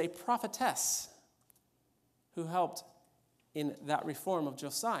it was a prophetess who helped in that reform of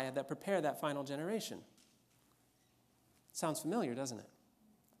Josiah that prepared that final generation. Sounds familiar, doesn't it?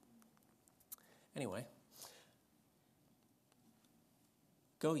 Anyway,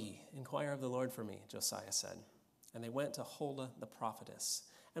 go ye, inquire of the Lord for me, Josiah said. And they went to Huldah the prophetess.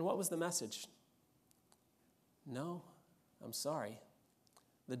 And what was the message? No, I'm sorry.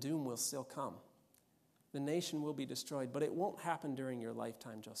 The doom will still come. The nation will be destroyed, but it won't happen during your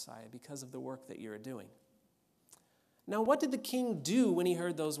lifetime, Josiah, because of the work that you're doing. Now, what did the king do when he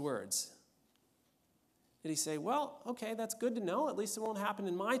heard those words? Did he say, well, okay, that's good to know. At least it won't happen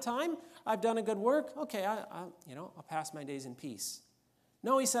in my time. I've done a good work. Okay, I'll pass my days in peace.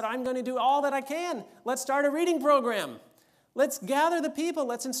 No, he said, I'm going to do all that I can. Let's start a reading program. Let's gather the people.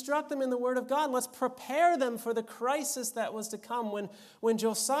 Let's instruct them in the Word of God. Let's prepare them for the crisis that was to come. When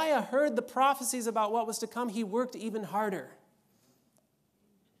Josiah heard the prophecies about what was to come, he worked even harder.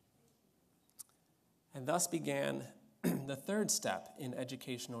 And thus began the third step in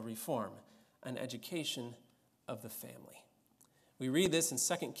educational reform, an education of the family. We read this in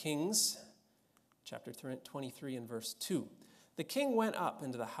 2 Kings chapter 23 and verse 2. The king went up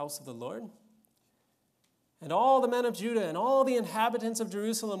into the house of the Lord, and all the men of Judah and all the inhabitants of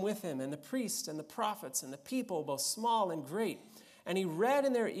Jerusalem with him, and the priests and the prophets and the people, both small and great. And he read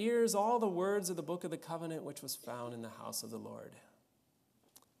in their ears all the words of the book of the covenant which was found in the house of the Lord.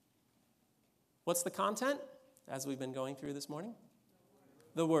 What's the content, as we've been going through this morning?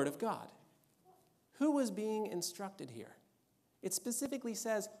 The Word of God. Who was being instructed here? It specifically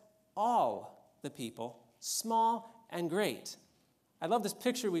says all the people, small and great. I love this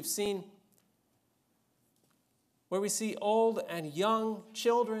picture we've seen where we see old and young,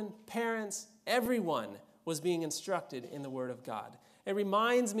 children, parents, everyone was being instructed in the Word of God. It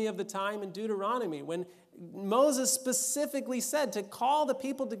reminds me of the time in Deuteronomy when Moses specifically said to call the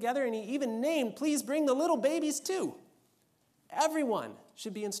people together, and he even named, please bring the little babies too. Everyone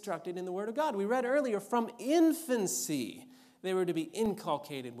should be instructed in the Word of God. We read earlier, from infancy, they were to be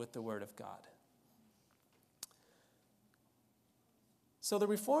inculcated with the Word of God. So the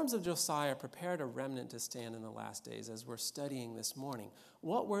reforms of Josiah prepared a remnant to stand in the last days, as we're studying this morning.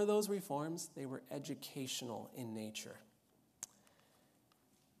 What were those reforms? They were educational in nature.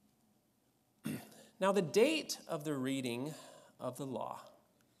 Now, the date of the reading of the law,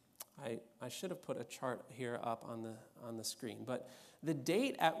 I should have put a chart here up on the screen, but the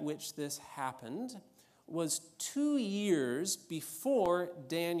date at which this happened was 2 years before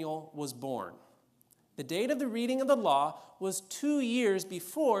Daniel was born. The date of the reading of the law was 2 years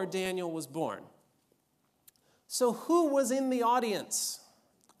before Daniel was born. So who was in the audience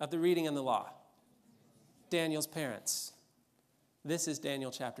of the reading of the law? Daniel's parents. This is Daniel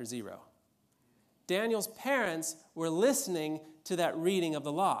chapter 0. Daniel's parents were listening to that reading of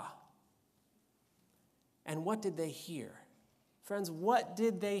the law. And what did they hear? Friends, what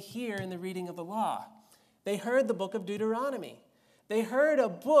did they hear in the reading of the law? They heard the book of Deuteronomy. They heard a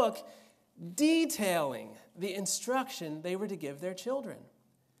book detailing the instruction they were to give their children.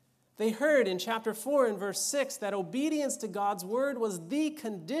 They heard in chapter 4 and verse 6 that obedience to God's word was the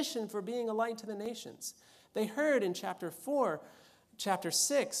condition for being a light to the nations. They heard in chapter 4, chapter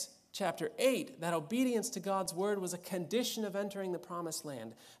 6, chapter 8, that obedience to God's word was a condition of entering the promised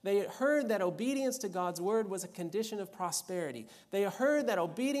land. They heard that obedience to God's word was a condition of prosperity. They heard that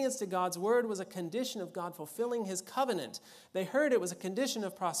obedience to God's word was a condition of God fulfilling his covenant. They heard it was a condition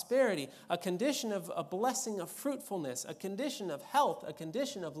of prosperity, a condition of a blessing of fruitfulness, a condition of health, a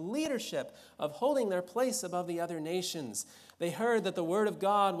condition of leadership, of holding their place above the other nations. They heard that the word of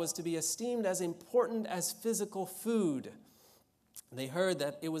God was to be esteemed as important as physical food. They heard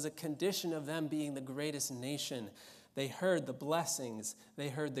that it was a condition of them being the greatest nation. They heard the blessings. They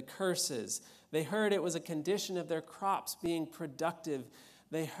heard the curses. They heard it was a condition of their crops being productive.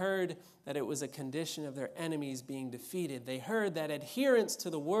 They heard that it was a condition of their enemies being defeated. They heard that adherence to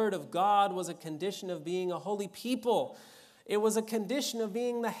the word of God was a condition of being a holy people. It was a condition of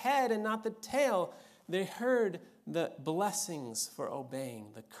being the head and not the tail. They heard the blessings for obeying,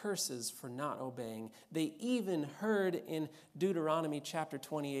 the curses for not obeying. They even heard in Deuteronomy chapter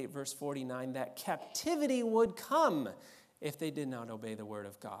 28, verse 49, that captivity would come if they did not obey the word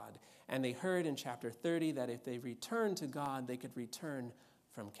of God. And they heard in chapter 30 that if they returned to God, they could return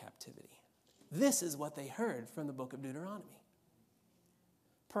from captivity. This is what they heard from the book of Deuteronomy.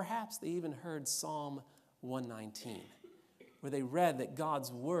 Perhaps they even heard Psalm 119. Where they read that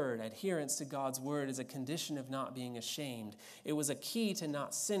God's word, adherence to God's word, is a condition of not being ashamed. It was a key to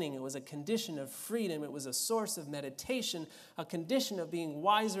not sinning. It was a condition of freedom. It was a source of meditation, a condition of being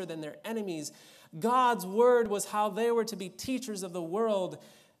wiser than their enemies. God's word was how they were to be teachers of the world.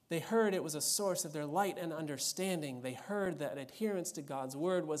 They heard it was a source of their light and understanding. They heard that adherence to God's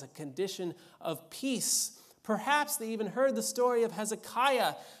word was a condition of peace. Perhaps they even heard the story of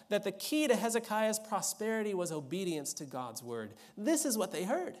Hezekiah, that the key to Hezekiah's prosperity was obedience to God's word. This is what they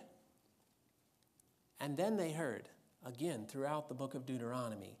heard. And then they heard, again, throughout the book of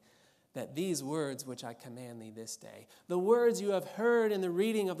Deuteronomy, that these words which I command thee this day, the words you have heard in the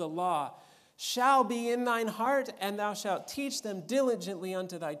reading of the law, shall be in thine heart, and thou shalt teach them diligently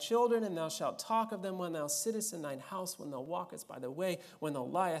unto thy children, and thou shalt talk of them when thou sittest in thine house, when thou walkest by the way, when thou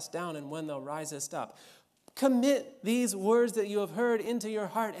liest down, and when thou risest up. Commit these words that you have heard into your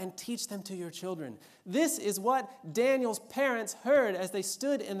heart and teach them to your children. This is what Daniel's parents heard as they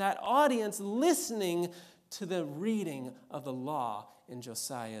stood in that audience listening to the reading of the law in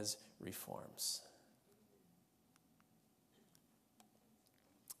Josiah's reforms.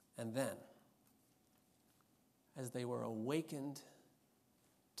 And then, as they were awakened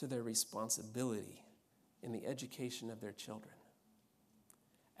to their responsibility in the education of their children,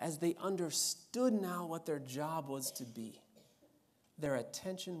 as they understood now what their job was to be, their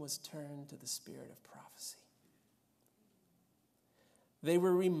attention was turned to the spirit of prophecy. They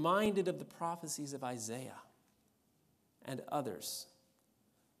were reminded of the prophecies of Isaiah and others,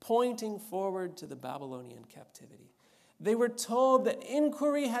 pointing forward to the Babylonian captivity. They were told that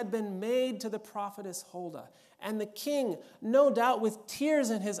inquiry had been made to the prophetess Huldah, and the king, no doubt with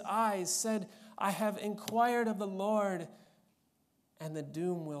tears in his eyes, said, I have inquired of the Lord, and the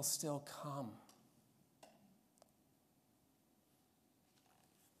doom will still come.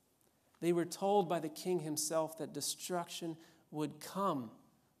 They were told by the king himself that destruction would come.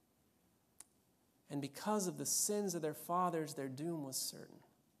 And because of the sins of their fathers, their doom was certain.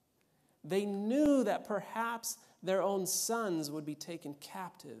 They knew that perhaps their own sons would be taken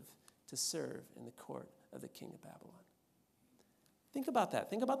captive to serve in the court of the king of Babylon. Think about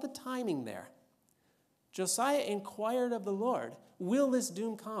that. Think about the timing there. Josiah inquired of the Lord, will this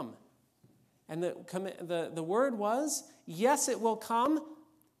doom come? And the word was, yes, it will come,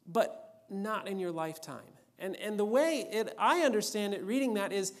 but not in your lifetime. And the way I understand it, reading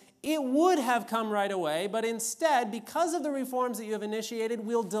that, is it would have come right away, but instead, because of the reforms that you have initiated,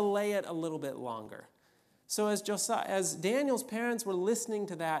 we'll delay it a little bit longer. So as Daniel's parents were listening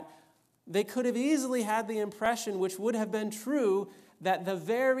to that, they could have easily had the impression, which would have been true, that the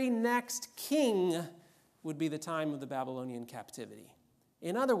very next king would be the time of the Babylonian captivity.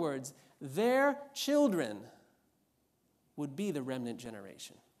 In other words, their children would be the remnant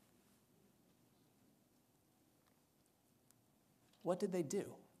generation. What did they do?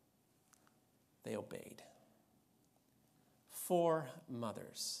 They obeyed. 4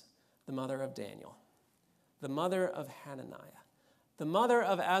 mothers. The mother of Daniel, the mother of Hananiah, the mother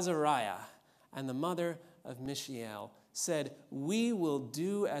of Azariah, and the mother of Mishael said, we will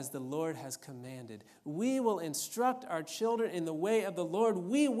do as the Lord has commanded. We will instruct our children in the way of the Lord.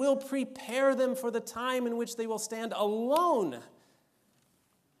 We will prepare them for the time in which they will stand alone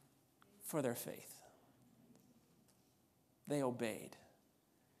for their faith. They obeyed.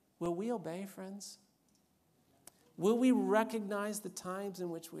 Will we obey, friends? Will we recognize the times in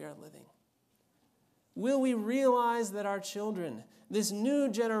which we are living? Will we realize that our children, this new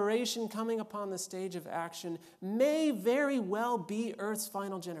generation coming upon the stage of action, may very well be Earth's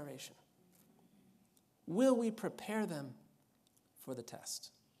final generation? Will we prepare them for the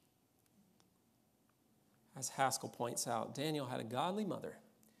test? As Haskell points out, Daniel had a godly mother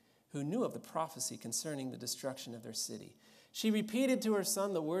who knew of the prophecy concerning the destruction of their city. She repeated to her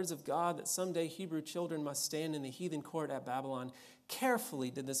son the words of God that someday Hebrew children must stand in the heathen court at Babylon. Carefully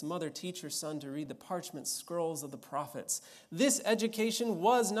did this mother teach her son to read the parchment scrolls of the prophets. This education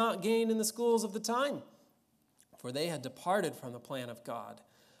was not gained in the schools of the time, for they had departed from the plan of God.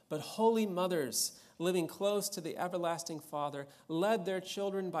 But holy mothers, living close to the everlasting Father, led their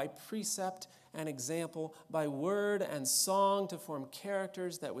children by precept and example, by word and song, to form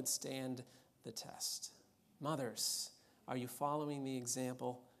characters that would stand the test. Mothers, are you following the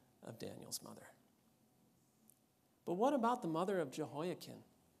example of Daniel's mother? But what about the mother of Jehoiachin,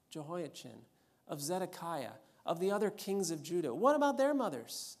 of Zedekiah, of the other kings of Judah? What about their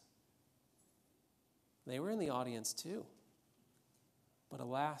mothers? They were in the audience too. But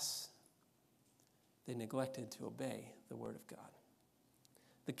alas, they neglected to obey the word of God.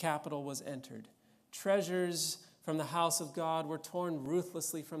 The capital was entered. Treasures from the house of God were torn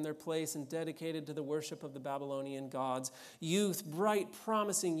ruthlessly from their place and dedicated to the worship of the Babylonian gods. Youth, bright,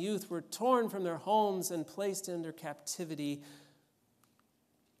 promising youth, were torn from their homes and placed under captivity.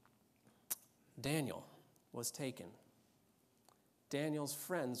 Daniel was taken. Daniel's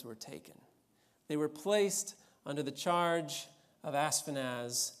friends were taken. They were placed under the charge of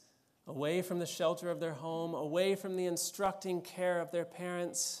Ashpenaz, away from the shelter of their home, away from the instructing care of their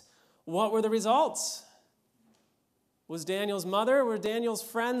parents. What were the results? Was Daniel's mother, were Daniel's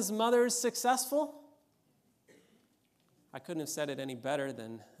friends' mothers successful? I couldn't have said it any better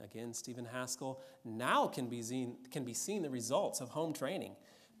than, again, Stephen Haskell. Now can be seen the results of home training.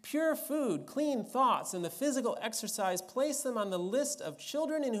 Pure food, clean thoughts, and the physical exercise placed them on the list of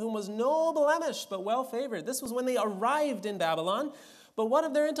children in whom was no blemish, but well-favored. This was when they arrived in Babylon. But what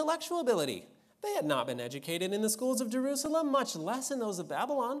of their intellectual ability? They had not been educated in the schools of Jerusalem, much less in those of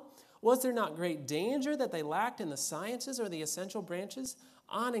Babylon. Was there not great danger that they lacked in the sciences or the essential branches?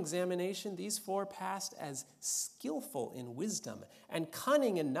 On examination, these four passed as skillful in wisdom and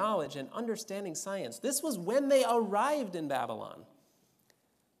cunning in knowledge and understanding science. This was when they arrived in Babylon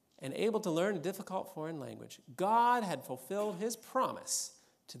and able to learn a difficult foreign language. God had fulfilled his promise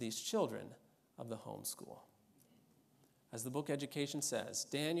to these children of the homeschool. As the book Education says,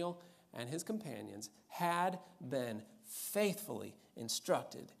 Daniel and his companions had been faithfully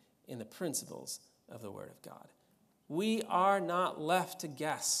instructed in the principles of the Word of God. We are not left to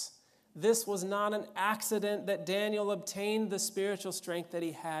guess. This was not an accident that Daniel obtained the spiritual strength that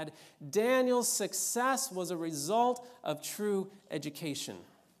he had. Daniel's success was a result of true education.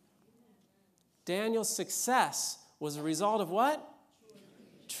 Daniel's success was a result of what?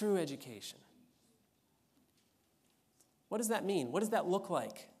 True education. What does that mean? What does that look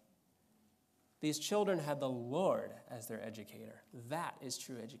like? These children had the Lord as their educator. That is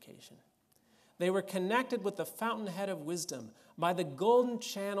true education. They were connected with the fountainhead of wisdom by the golden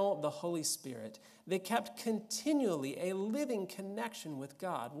channel, the Holy Spirit. They kept continually a living connection with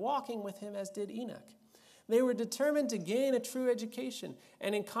God, walking with him as did Enoch. They were determined to gain a true education,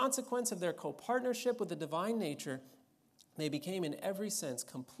 and in consequence of their co-partnership with the divine nature, they became in every sense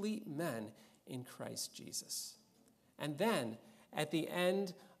complete men in Christ Jesus. And then, at the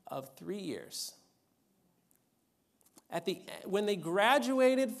end of 3 years, when they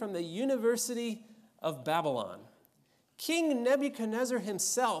graduated from the University of Babylon, King Nebuchadnezzar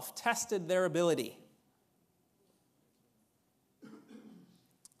himself tested their ability.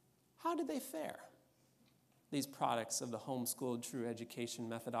 How did they fare? These products of the homeschooled true education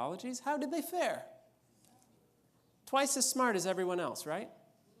methodologies, how did they fare? Twice as smart as everyone else, right?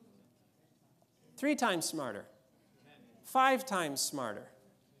 3 times smarter. 5 times smarter.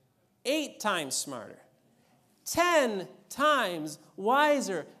 8 times smarter. 10 times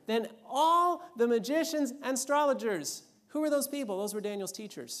wiser than all the magicians and astrologers. Who were those people? Those were Daniel's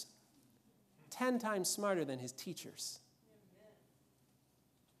teachers. 10 times smarter than his teachers.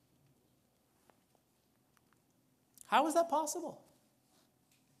 How is that possible?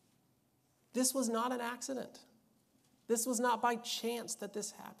 This was not an accident. This was not by chance that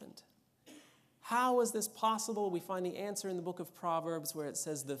this happened. How is this possible? We find the answer in the book of Proverbs where it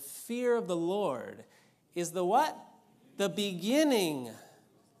says, the fear of the Lord is the what? The beginning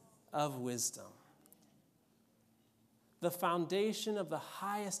of wisdom. The foundation of the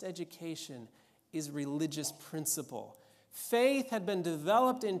highest education is religious principle. Faith had been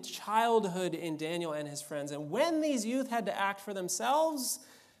developed in childhood in Daniel and his friends, and when these youth had to act for themselves,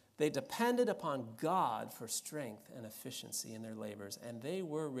 they depended upon God for strength and efficiency in their labors, and they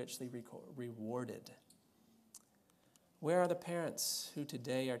were richly rewarded. Where are the parents who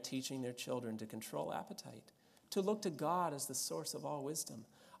today are teaching their children to control appetite, to look to God as the source of all wisdom?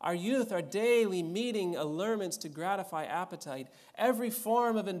 Our youth are daily meeting allurements to gratify appetite. Every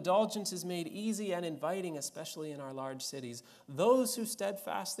form of indulgence is made easy and inviting, especially in our large cities. Those who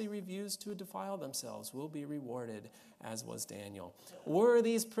steadfastly refuse to defile themselves will be rewarded, as was Daniel. Were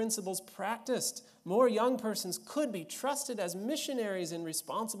these principles practiced, more young persons could be trusted as missionaries in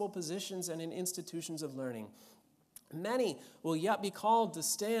responsible positions and in institutions of learning. Many will yet be called to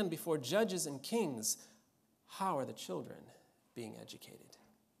stand before judges and kings. How are the children being educated?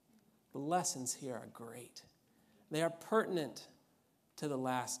 The lessons here are great. They are pertinent to the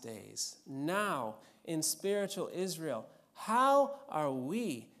last days. Now, in spiritual Israel, how are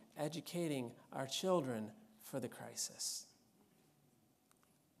we educating our children for the crisis?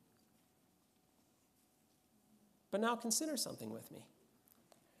 But now consider something with me.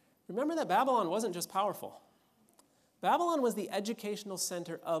 Remember that Babylon wasn't just powerful. Babylon was the educational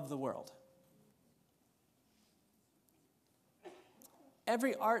center of the world.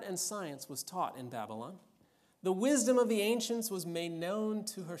 Every art and science was taught in Babylon. The wisdom of the ancients was made known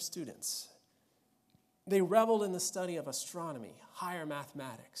to her students. They reveled in the study of astronomy, higher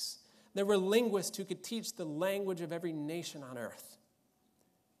mathematics. There were linguists who could teach the language of every nation on earth.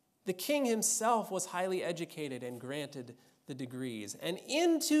 The king himself was highly educated and granted the degrees. And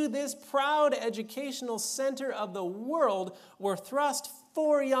into this proud educational center of the world were thrust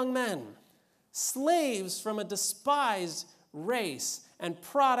 4 young men, slaves from a despised race and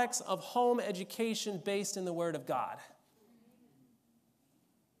products of home education based in the Word of God.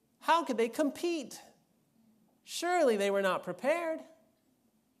 How could they compete? Surely they were not prepared.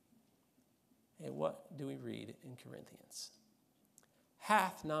 And what do we read in Corinthians?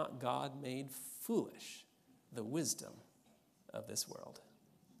 Hath not God made foolish the wisdom of this world?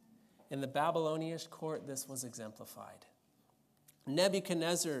 In the Babylonian court, this was exemplified.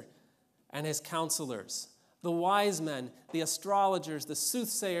 Nebuchadnezzar and his counselors, The wise men, the astrologers, the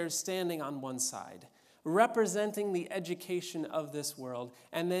soothsayers standing on one side, representing the education of this world.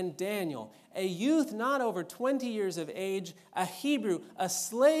 And then Daniel, a youth not over 20 years of age, a Hebrew, a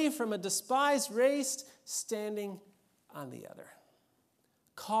slave from a despised race, standing on the other,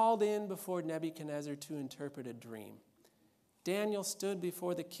 called in before Nebuchadnezzar to interpret a dream. Daniel stood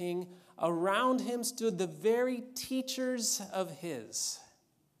before the king. Around him stood the very teachers of his,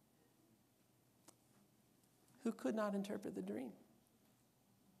 who could not interpret the dream.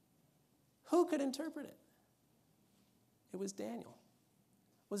 Who could interpret it? It was Daniel.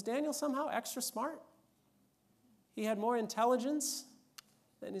 Was Daniel somehow extra smart? He had more intelligence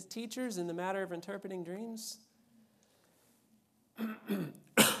than his teachers in the matter of interpreting dreams?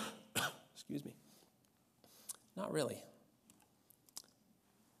 Excuse me. Not really.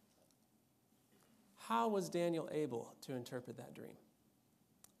 How was Daniel able to interpret that dream?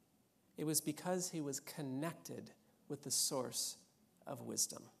 It was because he was connected with the source of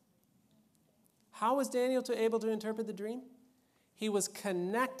wisdom. How was Daniel able to interpret the dream? He was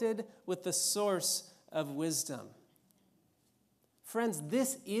connected with the source of wisdom. Friends,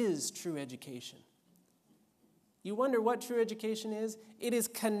 this is true education. You wonder what true education is? It is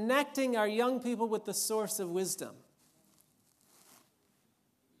connecting our young people with the source of wisdom.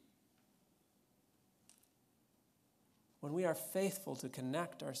 When we are faithful to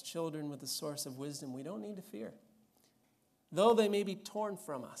connect our children with the source of wisdom, we don't need to fear. Though they may be torn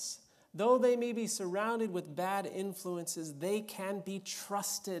from us, though they may be surrounded with bad influences, they can be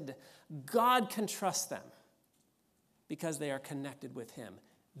trusted. God can trust them because they are connected with Him.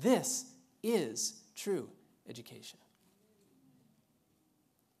 This is true education.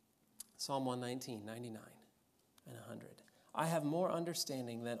 Psalm 119, 99, and 100. I have more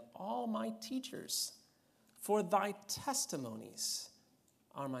understanding than all my teachers, for thy testimonies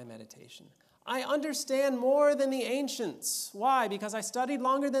are my meditation. I understand more than the ancients. Why? Because I studied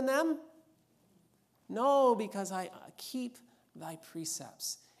longer than them? No, because I keep thy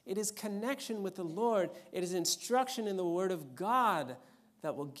precepts. It is connection with the Lord. It is instruction in the Word of God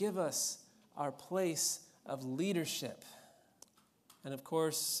that will give us our place of leadership. And of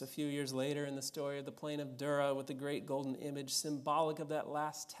course, a few years later in the story of the plain of Dura with the great golden image, symbolic of that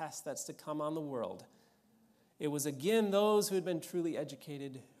last test that's to come on the world, it was again those who had been truly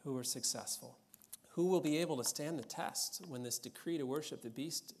educated who were successful. Who will be able to stand the test when this decree to worship the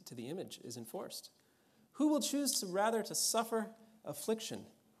beast to the image is enforced? Who will choose to suffer affliction?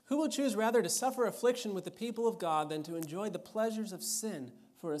 Who will choose rather to suffer affliction with the people of God than to enjoy the pleasures of sin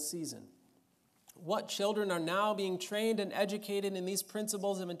for a season? What children are now being trained and educated in these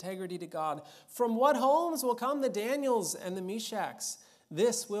principles of integrity to God? From what homes will come the Daniels and the Meshachs?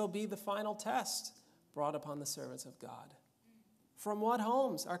 This will be the final test brought upon the servants of God. From what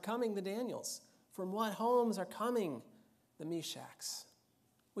homes are coming the Daniels? From what homes are coming the Meshachs?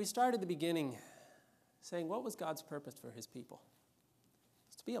 We started the beginning saying, what was God's purpose for His people?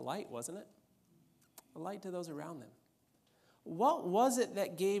 It's to be a light, wasn't it? A light to those around them. What was it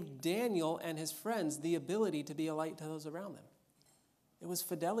that gave Daniel and his friends the ability to be a light to those around them? It was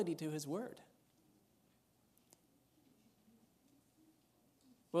fidelity to His word.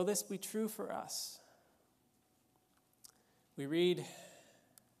 Will this be true for us? We read, it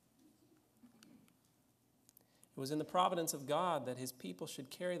was in the providence of God that His people should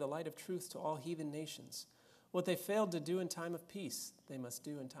carry the light of truth to all heathen nations. What they failed to do in time of peace, they must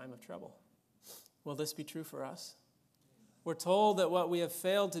do in time of trouble. Will this be true for us? We're told that what we have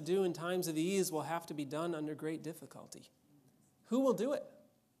failed to do in times of ease will have to be done under great difficulty. Who will do it?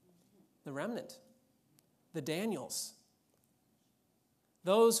 The remnant, the Daniels,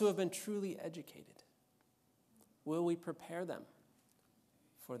 those who have been truly educated. Will we prepare them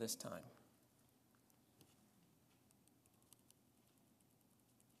for this time?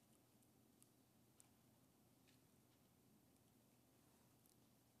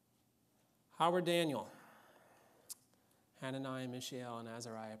 How were Daniel, Hananiah, Mishael, and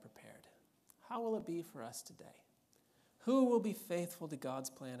Azariah prepared? How will it be for us today? Who will be faithful to God's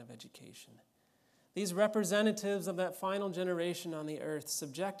plan of education? These representatives of that final generation on the earth,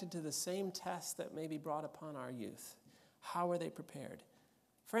 subjected to the same tests that may be brought upon our youth. How are they prepared?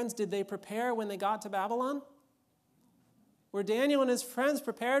 Friends, did they prepare when they got to Babylon? Were Daniel and his friends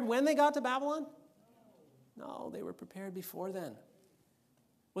prepared when they got to Babylon? No, they were prepared before then.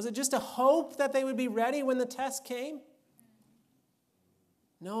 Was it just a hope that they would be ready when the test came?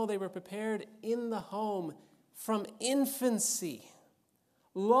 No, they were prepared in the home from infancy.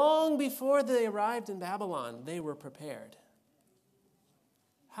 Long before they arrived in Babylon, they were prepared.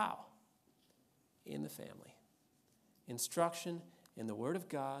 How? In the family. Instruction in the Word of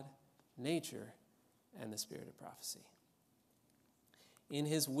God, nature, and the spirit of prophecy. In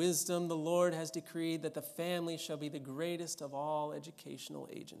his wisdom, the Lord has decreed that the family shall be the greatest of all educational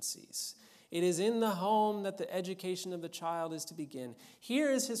agencies. It is in the home that the education of the child is to begin. Here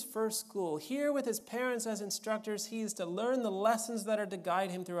is his first school. Here, with his parents as instructors, he is to learn the lessons that are to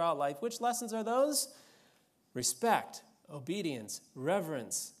guide him throughout life. Which lessons are those? Respect, obedience,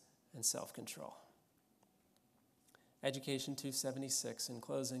 reverence, and self-control. Education 276, in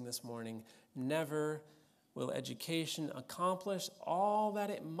closing this morning, never will education accomplish all that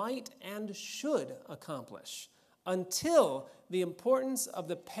it might and should accomplish until the importance of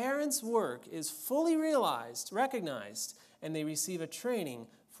the parents' work is fully realized, recognized, and they receive a training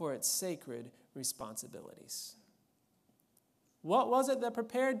for its sacred responsibilities. What was it that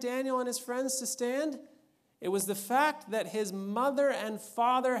prepared Daniel and his friends to stand? It was the fact that his mother and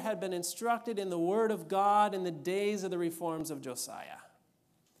father had been instructed in the Word of God in the days of the reforms of Josiah.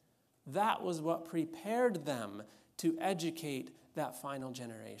 That was what prepared them to educate that final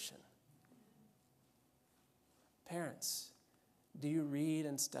generation. Parents, do you read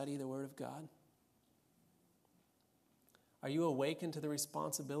and study the Word of God? Are you awakened to the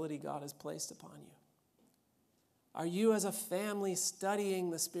responsibility God has placed upon you? Are you as a family studying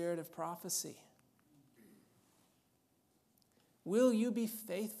the spirit of prophecy? Will you be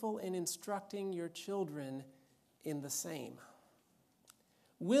faithful in instructing your children in the same?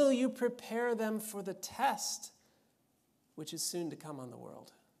 Will you prepare them for the test which is soon to come on the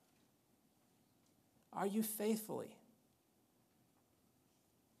world? Are you faithfully?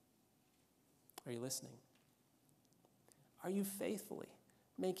 Are you listening? Are you faithfully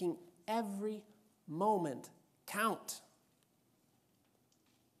making every moment count?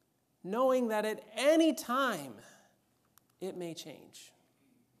 Knowing that at any time it may change.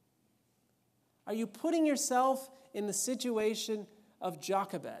 Are you putting yourself in the situation of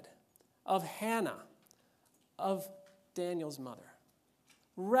Jochebed, of Hannah, of Daniel's mother,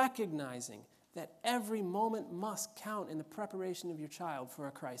 recognizing that every moment must count in the preparation of your child for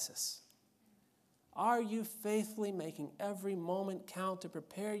a crisis? Are you faithfully making every moment count to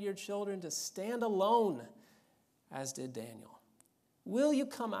prepare your children to stand alone, as did Daniel? Will you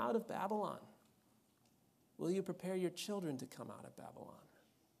come out of Babylon? Will you prepare your children to come out of Babylon?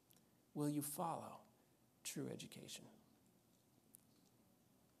 Will you follow true education?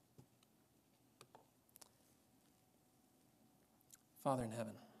 Father in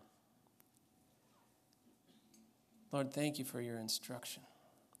heaven, Lord, thank you for your instruction.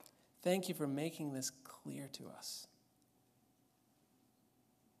 Thank you for making this clear to us.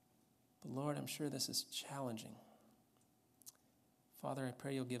 But Lord, I'm sure this is challenging. Father, I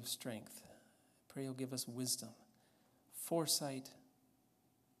pray you'll give strength. I pray you'll give us wisdom, foresight,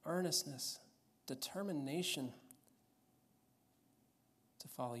 earnestness, determination to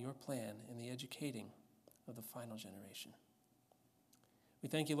follow your plan in the educating of the final generation. We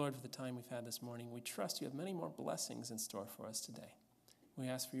thank you, Lord, for the time we've had this morning. We trust you have many more blessings in store for us today. We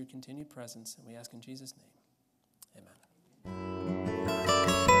ask for your continued presence, and we ask in Jesus' name.